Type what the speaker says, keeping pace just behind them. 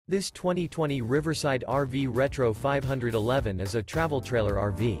This 2020 Riverside RV Retro 511 is a travel trailer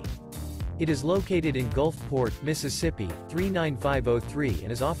RV. It is located in Gulfport, Mississippi, 39503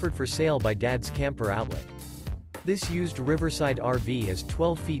 and is offered for sale by Dad's Camper Outlet. This used Riverside RV is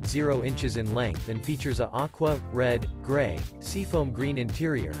 12 feet 0 inches in length and features a aqua, red, gray, seafoam green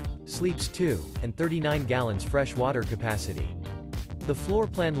interior, sleeps 2, and 39 gallons fresh water capacity. The floor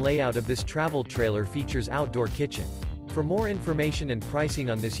plan layout of this travel trailer features outdoor kitchen. For more information and pricing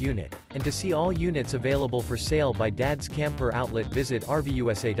on this unit, and to see all units available for sale by Dad's Camper Outlet, visit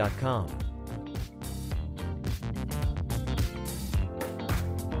RVUSA.com.